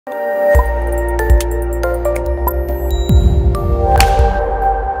Ma'am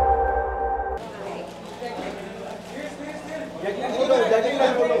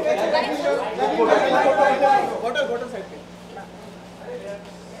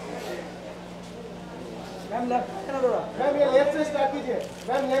left ma'am ये left से start कीजिए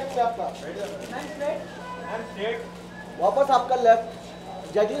मैम लेफ्ट से आपका मैम स्ट्रेट वापस आपका लेफ्ट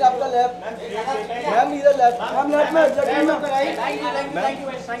जैकलिन आपका लेफ्ट मैम इधर लेफ्ट मैम लेफ्ट में जैकलिन आपका राइट थैंक यू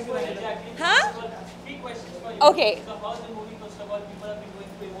हाँ okay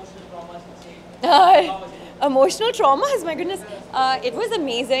emotional traumas, my goodness. It was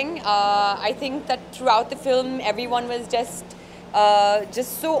amazing. I think that throughout the film everyone was just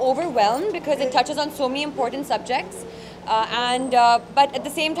so overwhelmed because it touches on so many important subjects, but at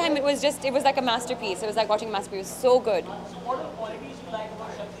the same time it was like a masterpiece. It was like watching a masterpiece. It was so good. So what are the qualities you like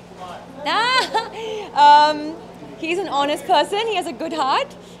about Shakti Kumar? He's an honest person, he has a good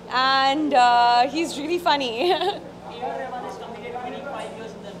heart, and he's really funny. A.R. has completed 25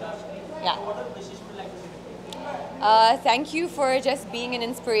 years in the industry. Yeah. So what are the messages you would like to say? Thank you for just being an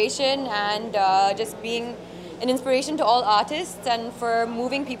inspiration and just being an inspiration to all artists and for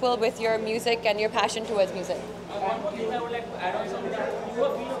moving people with your music and your passion towards music. One more thing I would like to add on something. You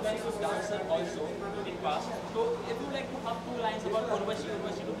have been a very good dancer also in past. So if you would like to have two lines about Urvashi,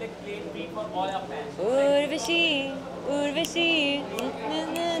 you would like play it for all our fans. Urvashi, Urvashi,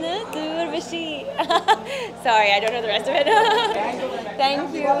 Urvashi. Sorry, I don't know the rest of it.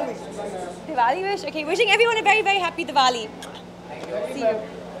 Thank you. Diwali wish? Okay, wishing everyone a very, very happy Diwali. See you.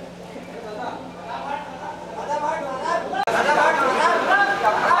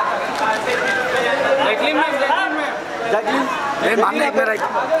 Jacqueline.